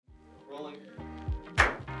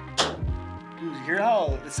Dude, you hear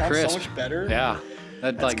how it sounds Crisp. so much better? Yeah.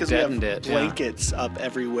 That That's like because we have deadened it. Yeah. blankets up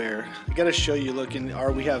everywhere. I gotta show you.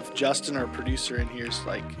 We have Justin, our producer, in here.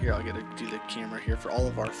 So here, I gotta do the camera here for all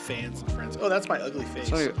of our fans and friends. Oh, that's my ugly face.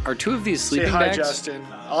 So are two of these Say sleeping hi, bags? Justin.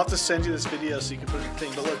 I'll have to send you this video so you can put the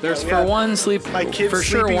thing. But look, There's we for have one sleep. my kid's for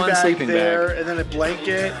sure sleeping one bag sleeping there, bag. and then a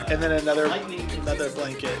blanket, and then another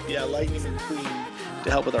blanket. Yeah, Lightning McQueen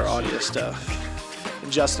to help with our audio stuff.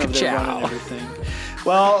 And Justin over there running everything.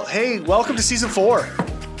 Well, hey, welcome to season 4.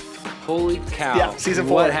 Holy cow! Yeah, season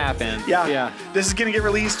 4. What happened? Yeah. This is gonna get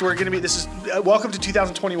released. Welcome to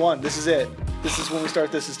 2021. This is it. This is when we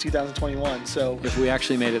start. This is 2021. So If we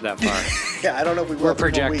actually made it that far. yeah, I don't know if we will. We're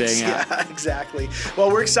 3 more projecting, weeks. yeah. Exactly.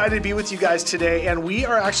 Well, we're excited to be with you guys today, and we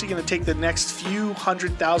are actually going to take the next few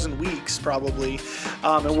 100,000 weeks probably,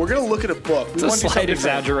 and we're going to look at a book. It's a slight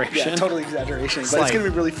exaggeration. Yeah, totally exaggeration, but Slight. it's going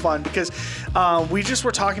to be really fun because we just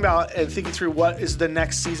were talking about and thinking through what is the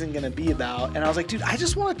next season going to be about, and I was like, dude, I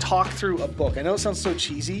just want to talk through a book. I know it sounds so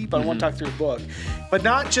cheesy, but I want to talk through a book, but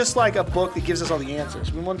not just like a book that gives us all the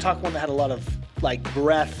answers. We want to talk one that had a lot of like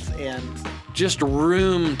breadth and Just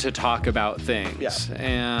room to talk about things. Yeah.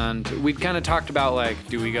 And we'd kind of talked about like,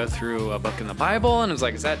 do we go through a book in the Bible? And it was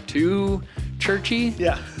like, is that too churchy?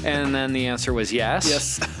 Yeah. And then the answer was yes.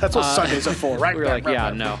 yes, that's what Sundays are for, right? We were like, yeah,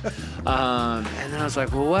 no. And then I was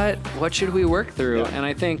like, well, what should we work through? Yeah. And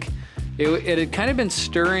I think it had kind of been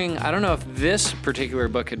stirring. I don't know if this particular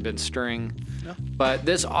book had been stirring, but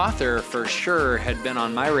this author for sure had been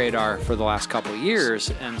on my radar for the last couple of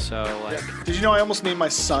years. And so like, Did you know I almost named my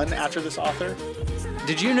son after this author?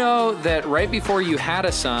 did you know that right before you had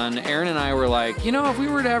a son, Aaron and I were like, if we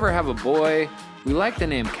were to ever have a boy, we like the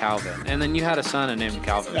name Calvin. And then you had a son and named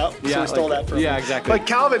Calvin. Yep. So we stole that from him. Yeah, exactly. But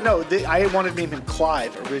Calvin, no, I wanted to name him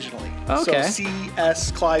Clive originally. Okay. So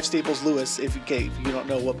C.S. Clive Staples Lewis, if you don't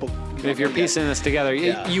know what book. If you're piecing this together,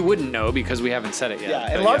 Yeah. you wouldn't know because we haven't said it yet. Yeah,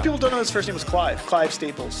 and but a lot of people don't know his first name was Clive. Clive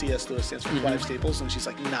Staples. C.S. Lewis stands for Mm-hmm. Clive Staples, and she's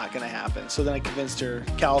like, not going to happen. So then I convinced her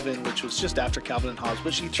Calvin, which was just after Calvin and Hobbes,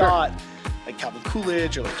 but she thought like Calvin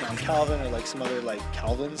Coolidge or like John Calvin or like some other like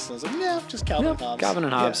Calvins. And I was like, yeah, just Calvin and Hobbes. Calvin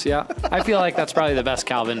and Hobbes, yeah. I feel like that's probably the best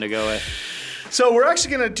Calvin to go with. So we're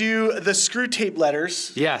actually going to do the Screw Tape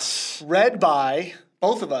Letters, Yes. read by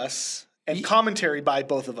both of us and commentary by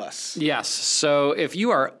both of us. Yes. So if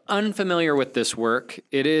you are unfamiliar with this work,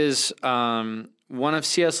 it is one of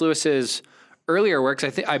C.S. Lewis's earlier works.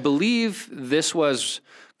 I believe this was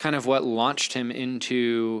kind of what launched him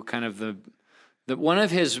into kind of the one of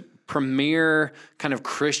his premier kind of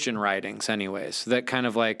Christian writings anyways, that kind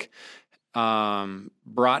of like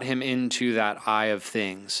brought him into that eye of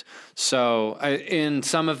things. So in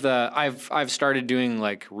some of I've started doing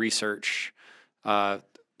like research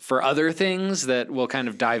for other things that we'll kind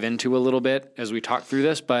of dive into a little bit as we talk through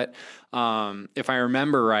this. But if I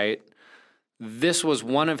remember right, this was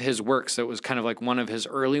one of his works that was kind of like one of his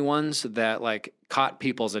early ones that like caught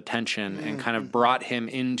people's attention and kind of brought him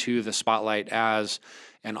into the spotlight as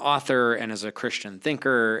an author and as a Christian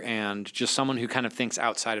thinker and just someone who kind of thinks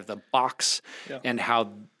outside of the box and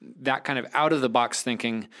how that kind of out of the box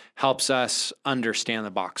thinking helps us understand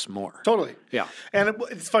the box more. Totally. Yeah. And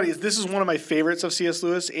it's funny, this is one of my favorites of C.S.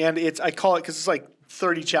 Lewis, and I call it because it's like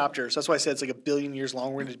 30 chapters. That's why I said it's like 1 billion years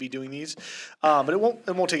long. We're going to be doing these, but it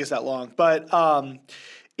won't take us that long. But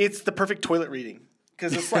it's the perfect toilet reading.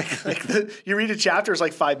 Because it's like you read a chapter, it's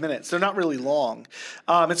like 5 minutes. They're not really long.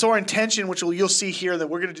 And so our intention, which you'll see here, that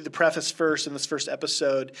we're going to do the preface first in this first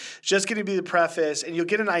episode, just going to be the preface, and you'll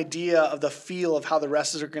get an idea of the feel of how the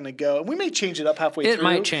rest are going to go. And we may change it up halfway through. It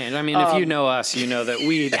might change. I mean, if you know us, you know that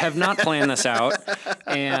we have not planned this out.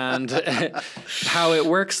 And how it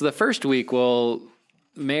works the first week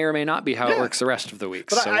may or may not be how it works the rest of the week.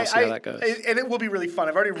 But so we'll see how that goes. And it will be really fun.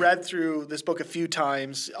 I've already read through this book a few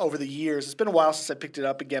times over the years. It's been a while since I picked it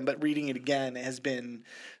up again, but reading it again has been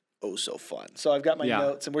so fun. So I've got my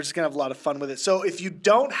notes, and we're just going to have a lot of fun with it. So if you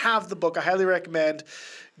don't have the book, I highly recommend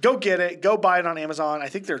go get it. Go buy it on Amazon. I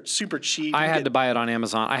think they're super cheap. I had to buy it on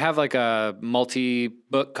Amazon. I have like a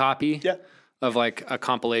multi-book copy of like a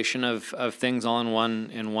compilation of things all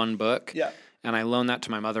in one book. Yeah. And I loaned that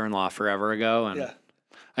to my mother-in-law forever ago, and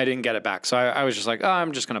I didn't get it back. So I was just like,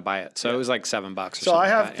 I'm just going to buy it. So it was like $7 or something. So I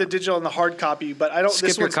have like that, the digital and the hard copy, but I don't...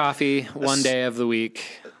 Skip your coffee one day of the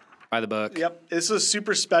week. Buy the book. Yep. This is a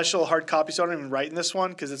super special hard copy, so I don't even write in this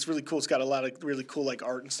one because it's really cool. It's got a lot of really cool like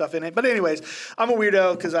art and stuff in it. But anyways, I'm a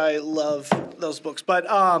weirdo because I love those books. But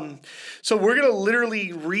so we're going to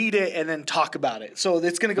literally read it and then talk about it. So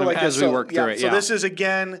it's going to go like as this. we work through it, So this is,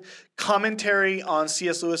 again, commentary on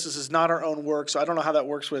C.S. Lewis. This is not our own work, so I don't know how that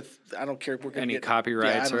works with, I don't care if we're going to Any get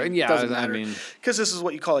copyrights because this is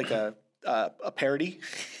what you call like a parody.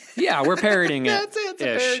 Yeah, we're parodying it. That's it. It's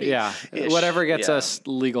a ish. parody. Yeah. Ish. Whatever gets Yeah. us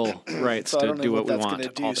legal rights So I to don't know do what we that's want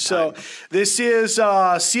gonna do. all the So time. this is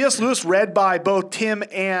C.S. Lewis read by both Tim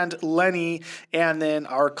and Lenny, and then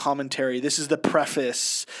our commentary. This is the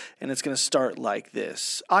preface, and it's going to start like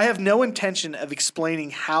this. I have no intention of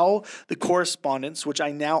explaining how the correspondence, which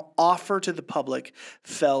I now offer to the public,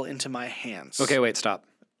 fell into my hands. Okay, wait, stop.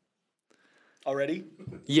 Already?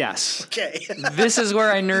 Yes. Okay. This is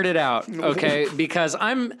where I nerded out, okay? Because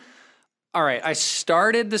all right, I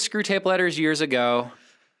started the Screw Tape Letters years ago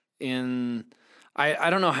I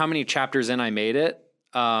don't know how many chapters in I made it.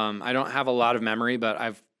 I don't have a lot of memory, but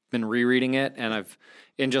I've been rereading it, and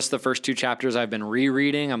in just the first 2 chapters, I've been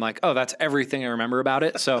rereading. I'm like, oh, that's everything I remember about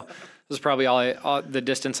it. So this is probably all the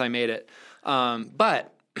distance I made it.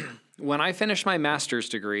 But when I finished my master's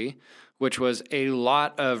degree, which was a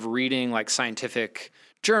lot of reading like scientific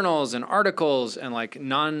journals and articles and like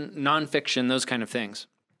nonfiction, those kind of things.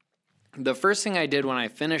 The first thing I did when I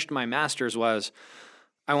finished my master's was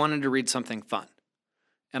I wanted to read something fun.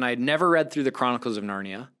 And I'd never read through the Chronicles of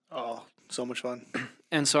Narnia. Oh, so much fun.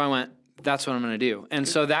 And so I went, that's what I'm going to do. And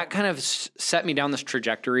so that kind of set me down this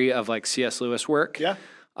trajectory of like C.S. Lewis work. Yeah.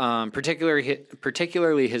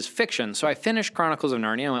 Particularly his fiction. So I finished Chronicles of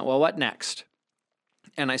Narnia and went, well, what next?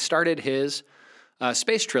 And I started his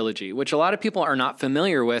space trilogy, which a lot of people are not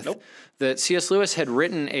familiar with. Nope. That C.S. Lewis had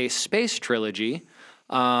written a space trilogy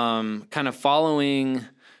kind of following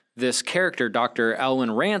this character, Dr.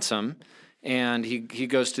 Elwyn Ransom, and he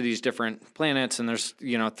goes to these different planets, and there's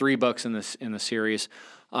 3 books in the series.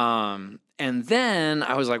 And then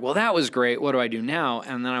I was like, well, that was great. What do I do now?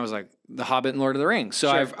 And then I was like, The Hobbit and Lord of the Rings.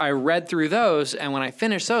 So Sure. I read through those, and when I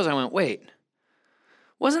finished those, I went, wait,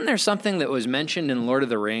 wasn't there something that was mentioned in Lord of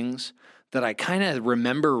the Rings that I kind of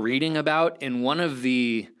remember reading about in one of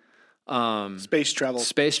the Space travel.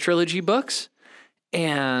 space trilogy books?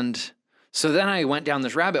 And so then I went down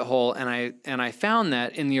this rabbit hole, and I found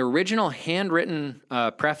that in the original handwritten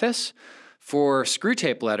preface for Screw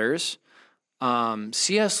Tape Letters,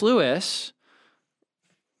 C.S. Lewis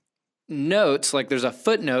notes, like there's a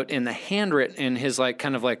footnote in the handwritten, in his like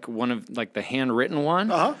kind of like one of like the handwritten one.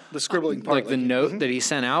 The scribbling part. Like the note that he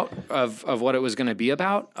sent out of what it was going to be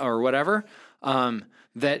about or whatever,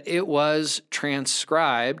 that it was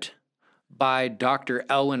transcribed by Dr.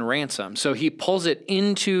 Elwyn Ransom. So he pulls it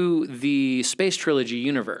into the Space Trilogy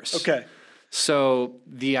universe. Okay. So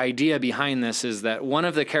the idea behind this is that one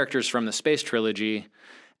of the characters from the Space Trilogy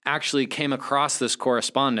actually came across this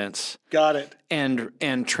correspondence Got it. and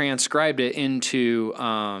transcribed it into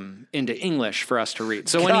English for us to read.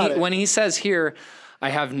 So Got it. when he says here, I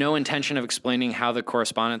have no intention of explaining how the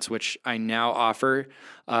correspondence which I now offer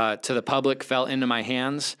to the public fell into my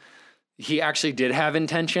hands, he actually did have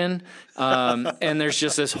intention. And there's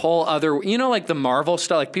just this whole other, like the Marvel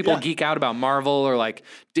stuff, like people geek out about Marvel or like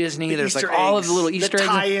Disney. There's Easter like all of eggs the little Easter that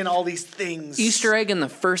eggs. tie in all these things. Easter egg in the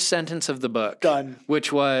first sentence of the book. Done.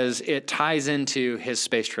 Which was, it ties into his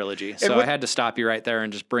space trilogy. So what- I had to stop you right there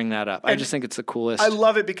and just bring that up. I just think it's the coolest. I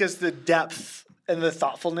love it because the depth and the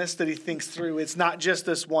thoughtfulness that he thinks through. It's not just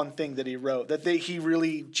this one thing that he wrote. He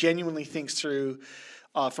really genuinely thinks through.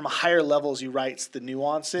 From a higher level as he writes the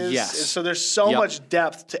nuances. Yes. And so there's so much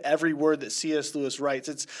depth to every word that C.S. Lewis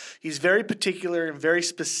writes. He's very particular and very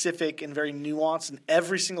specific and very nuanced, and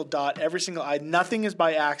every single dot, every single I. Nothing is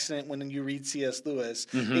by accident when you read C.S. Lewis,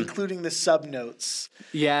 including the subnotes.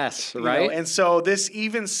 Yes, You right? know, and so this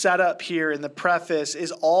even setup here in the preface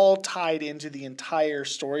is all tied into the entire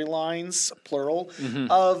storylines, plural,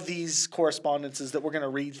 of these correspondences that we're going to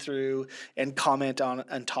read through and comment on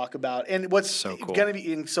and talk about. And what's So cool. going to be,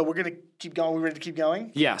 and so we're going to keep going. We ready to keep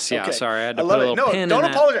going? Yes, yeah, Okay. sorry. I had I to love put a it. little No, pin don't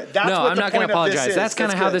in that. apologize. That's no, what I'm the not going point to of this apologize. is. That's kind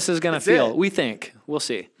of That's how good. this is going to That's feel. it. We think. We'll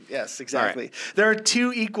see. Yes, exactly. There are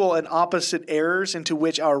 2 equal and opposite errors into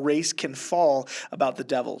which our race can fall about the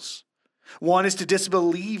devils. One is to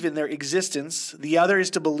disbelieve in their existence. The other is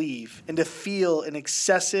to believe and to feel an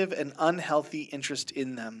excessive and unhealthy interest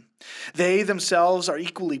in them. They themselves are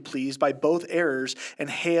equally pleased by both errors and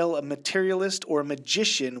hail a materialist or a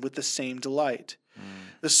magician with the same delight.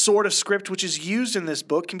 The sort of script which is used in this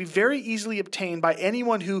book can be very easily obtained by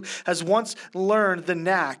anyone who has once learned the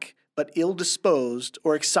knack, but ill-disposed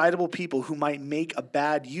or excitable people who might make a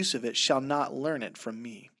bad use of it shall not learn it from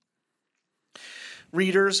me.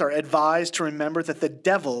 Readers are advised to remember that the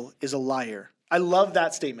devil is a liar. I love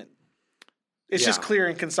that statement. It's just clear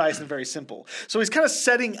and concise and very simple. So he's kind of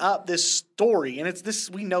setting up this story, and it's this.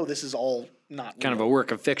 We know this is all not kind of real. a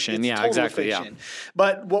work of fiction. It's Yeah, total exactly. fiction.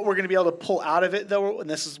 But what we're going to be able to pull out of it, though, and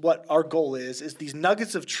this is what our goal is these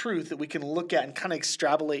nuggets of truth that we can look at and kind of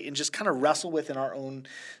extrapolate and just kind of wrestle with in our own,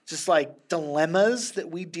 just like dilemmas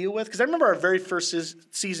that we deal with. Because I remember our very first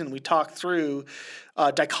season, we talked through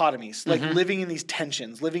dichotomies, like living in these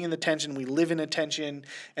tensions, living in the tension. We live in a tension,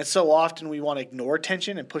 and so often we want to ignore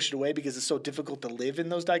tension and push it away because it's so difficult to live in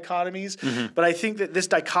those dichotomies. But I think that this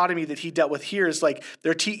dichotomy that he dealt with here is like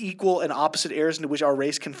there are two equal and opposite areas into which our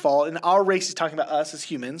race can fall. And our race is talking about us as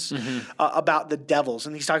humans, about the devils,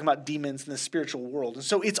 and he's talking about demons in the spiritual world. And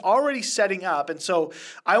so it's already setting up. And so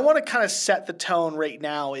I want to kind of set the tone right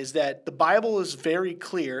now is that the Bible is very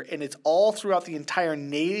clear, and it's all throughout the entire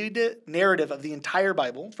narrative of the entire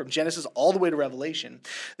Bible, from Genesis all the way to Revelation,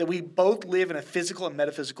 that we both live in a physical and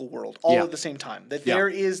metaphysical world all at the same time. That there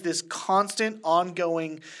is this constant,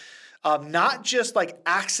 ongoing, not just like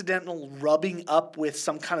accidental rubbing up with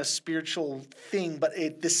some kind of spiritual thing, but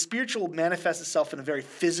the spiritual manifests itself in a very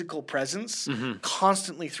physical presence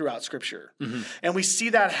constantly throughout Scripture. And we see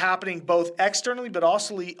that happening both externally, but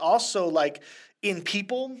also like in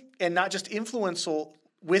people, and not just influential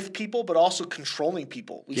with people, but also controlling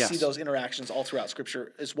people. We see those interactions all throughout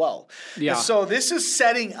Scripture as well. Yeah. And so this is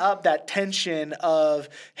setting up that tension of,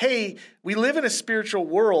 hey, we live in a spiritual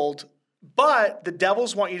world, but the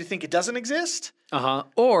devils want you to think it doesn't exist.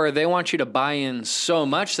 Or they want you to buy in so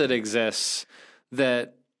much that exists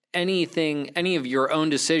that any of your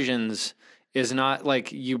own decisions is not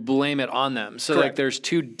like you blame it on them. So like there's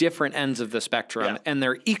two different ends of the spectrum, and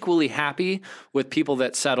they're equally happy with people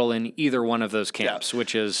that settle in either one of those camps,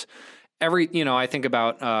 which is I think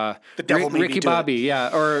about the devil Ricky Bobby,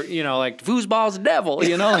 or like foosball's the devil,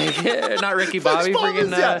 like not Ricky Bobby,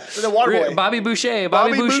 freaking the water boy, Bobby Boucher,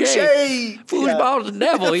 foosball's the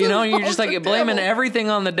devil, and you're just like blaming everything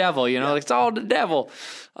on the devil, like it's all the devil.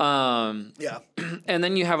 And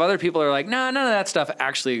then you have other people that are like, nah, none of that stuff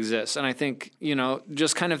actually exists. And I think,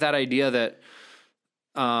 just kind of that idea that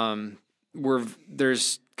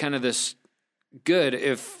there's kind of this good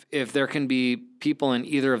if there can be people in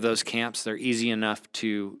either of those camps, they're easy enough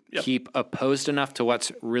to keep opposed enough to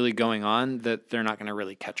what's really going on that they're not going to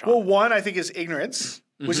really catch on. Well, one I think is ignorance,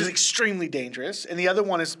 which is extremely dangerous. And the other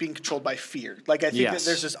one is being controlled by fear. Like I think that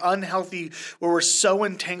there's this unhealthy where we're so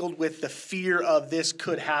entangled with the fear of this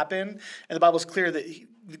could happen. And the Bible's clear that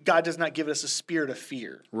God does not give us a spirit of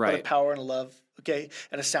fear, but a power and a love, and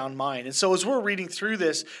a sound mind. And so as we're reading through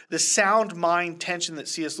this, the sound mind tension that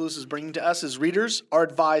C.S. Lewis is bringing to us as readers are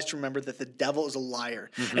advised to remember that the devil is a liar.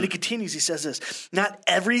 And he continues, he says this, not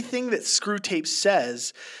everything that Screwtape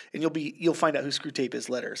says, and you'll find out who Screwtape is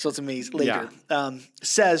later, so it's amazing later,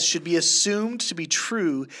 says should be assumed to be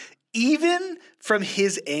true even from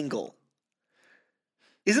his angle.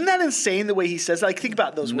 Isn't that insane the way he says that? Like, think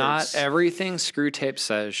about those words. Not everything Screwtape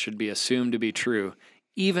says should be assumed to be true,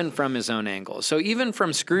 even from his own angle. So even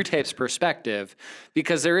from Screwtape's perspective,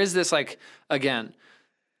 because there is this, like, again,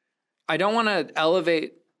 I don't want to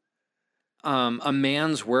elevate a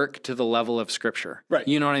man's work to the level of Scripture. Right.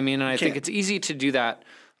 You know what I mean? And I think it's easy to do that,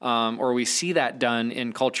 or we see that done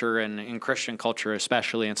in culture and in Christian culture,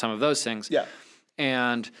 especially, and some of those things. Yeah.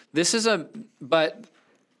 And this is but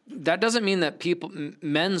that doesn't mean that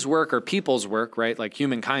men's work or people's work, right, like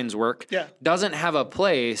humankind's work, doesn't have a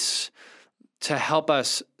place to help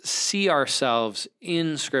us see ourselves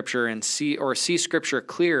in Scripture and see Scripture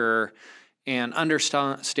clearer and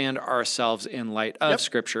understand ourselves in light of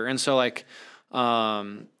Scripture. And so, like,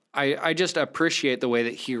 I just appreciate the way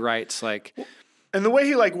that he writes, like. And the way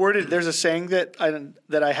he worded, there's a saying that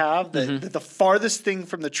I have that the farthest thing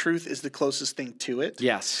from the truth is the closest thing to it.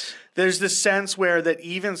 Yes. There's this sense where that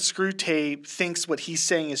even Screwtape thinks what he's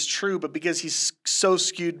saying is true, but because he's so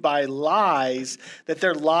skewed by lies, that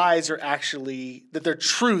their lies are actually, that their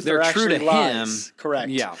truth are true actually to lies. him. Correct.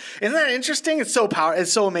 Yeah. Isn't that interesting? It's so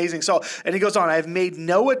it's so amazing. So, and he goes on, I have made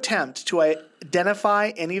no attempt to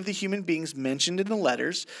identify any of the human beings mentioned in the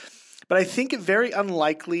letters, but I think it very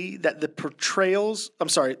unlikely that the portraits,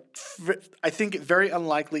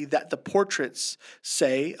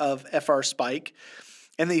 say, of F.R. Spike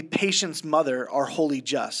and the patient's mother are wholly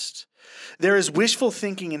just. There is wishful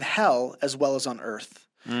thinking in hell as well as on earth.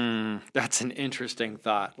 That's an interesting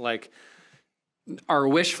thought. Like, our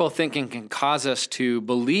wishful thinking can cause us to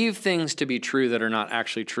believe things to be true that are not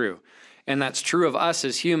actually true. And that's true of us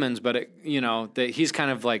as humans, but that he's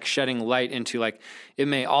kind of like shedding light into, like, it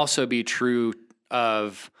may also be true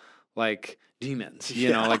of, like, demons,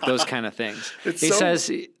 like those kind of things. He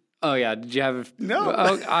says, oh yeah, did you have? No.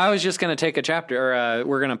 I was just going to take a chapter, or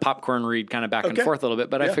we're going to popcorn read kind of back and forth a little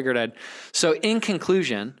bit, but I figured So in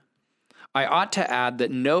conclusion, I ought to add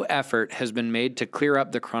that no effort has been made to clear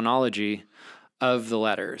up the chronology of the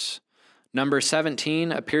letters. Number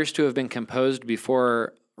 17 appears to have been composed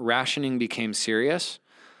before rationing became serious.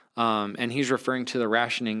 And he's referring to the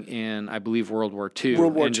rationing in, I believe, World War II.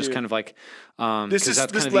 And just kind of like, because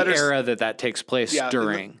that's kind of the era that takes place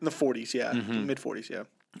during. In the 40s, the mid-40s,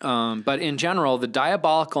 But in general, the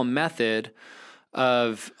diabolical method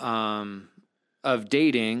of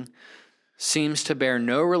dating seems to bear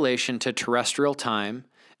no relation to terrestrial time,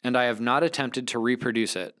 and I have not attempted to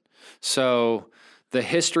reproduce it. So the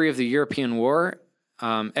history of the European War,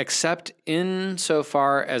 except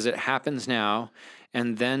insofar as it happens now,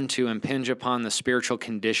 and then to impinge upon the spiritual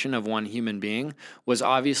condition of one human being, was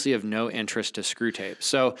obviously of no interest to Screwtape.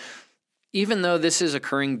 So even though this is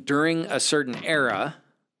occurring during a certain era,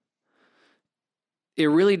 it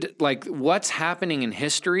really, like, what's happening in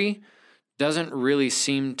history doesn't really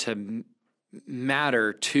seem to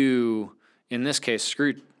matter to, in this case,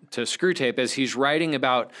 Screwtape, as he's writing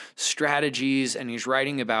about strategies and he's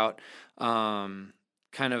writing about kind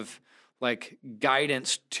of like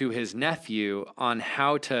guidance to his nephew on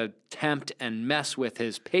how to tempt and mess with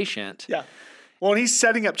his patient. Yeah. Well, and he's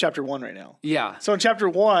setting up chapter 1 right now. Yeah. So in chapter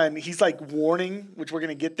 1, he's like warning, which we're going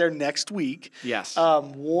to get there next week. Yes.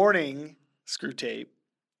 Warning Screwtape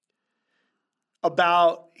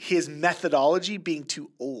about his methodology being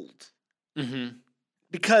too old. Mm-hmm.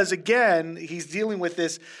 Because again, he's dealing with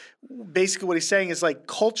this. Basically, what he's saying is like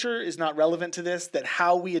culture is not relevant to this, that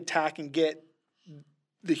how we attack and get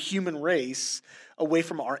the human race away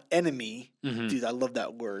from our enemy. Mm-hmm. Dude, I love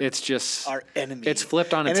that word. It's just our enemy. It's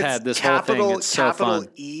flipped on its head. This whole thing. It's so fun.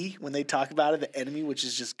 Capital E when they talk about it, the enemy, which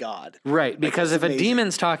is just God. Right. Because if a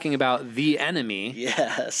demon's talking about the enemy,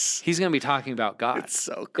 yes, he's going to be talking about God. It's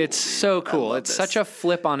so cool. It's so cool. It's such a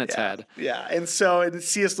flip on its head. Yeah. And so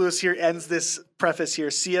C.S. Lewis here ends this preface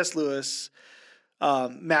here. C.S. Lewis,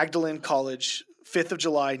 Magdalen College, 5th of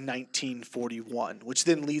July, 1941, which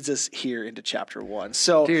then leads us here into chapter 1.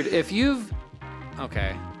 So, dude,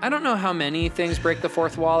 okay, I don't know how many things break the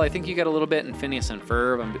fourth wall. I think you get a little bit in Phineas and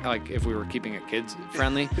Ferb, like if we were keeping it kids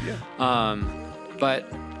friendly.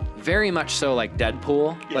 But very much so like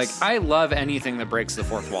Deadpool. Yes. Like I love anything that breaks the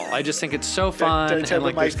fourth wall. I just think it's so fun. Did I tell you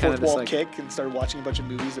like my fourth wall kick and started watching a bunch of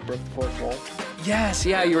movies that broke the fourth wall? Yes,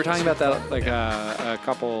 yeah, you were talking about that like a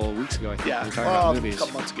couple weeks ago, I think. Yeah, we were talking about movies. A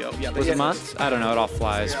couple months ago. Yeah, was it months? I don't know. It all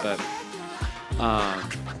flies, but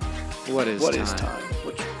what is time?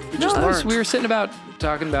 We were sitting about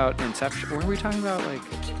talking about Inception. What were we talking about? Like,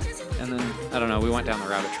 and then I don't know. We went down the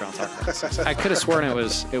rabbit trail and talked about this. I could have sworn it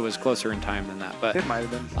was closer in time than that, but it might have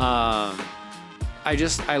been.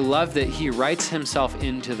 I love that he writes himself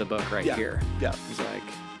into the book here. Yeah, he's like,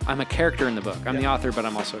 I'm a character in the book. I'm the author, but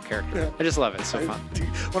I'm also a character. Yeah. I just love it. It's so fun.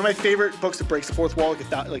 One of my favorite books that breaks the fourth wall,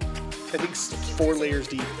 like I think 4 layers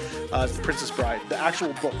deep, is The Princess Bride, the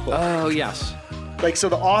actual book. Oh, yes. Like, so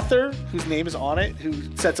the author, whose name is on it, who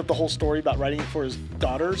sets up the whole story about writing it for his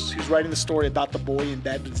daughters, who's writing the story about the boy in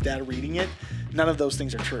bed with his dad reading it, none of those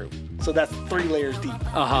things are true. So that's 3 layers deep.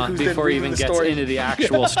 Before he even gets into the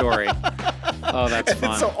actual story. Oh, that's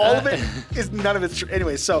fun. So all of it is, none of it's true.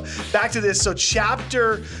 Anyway, so back to this. So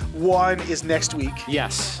chapter 1 is next week.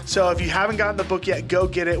 Yes. So if you haven't gotten the book yet, go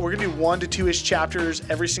get it. We're going to do 1 to 2-ish chapters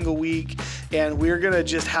every single week, and we're going to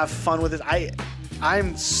just have fun with it.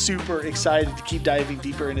 I'm super excited to keep diving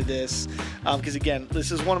deeper into this because, again,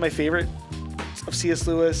 this is one of my favorite of C.S.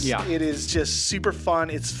 Lewis. Yeah. It is just super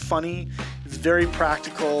fun. It's funny. It's very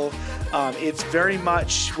practical. It's very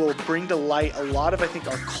much will bring to light a lot of, I think,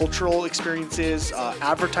 our cultural experiences.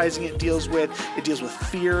 Advertising it deals with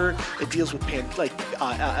fear. It deals with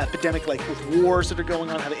epidemic, like with wars that are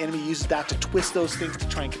going on, how the enemy uses that to twist those things to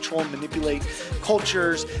try and control and manipulate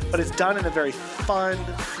cultures. But it's done in a very fun,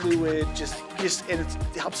 fluid, and it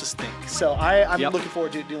helps us think. So I'm looking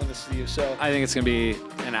forward to doing this with you. So I think it's going to be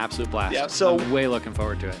an absolute blast. Yeah, so I'm way looking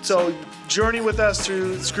forward to it. So journey with us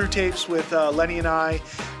through Screwtapes with Lenny and I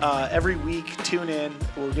every week. Tune in.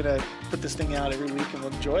 We're going to put this thing out every week and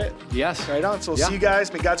we'll enjoy it. Yes. Right on. So we'll see you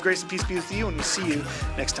guys. May God's grace and peace be with you, and we'll see you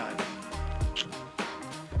next time.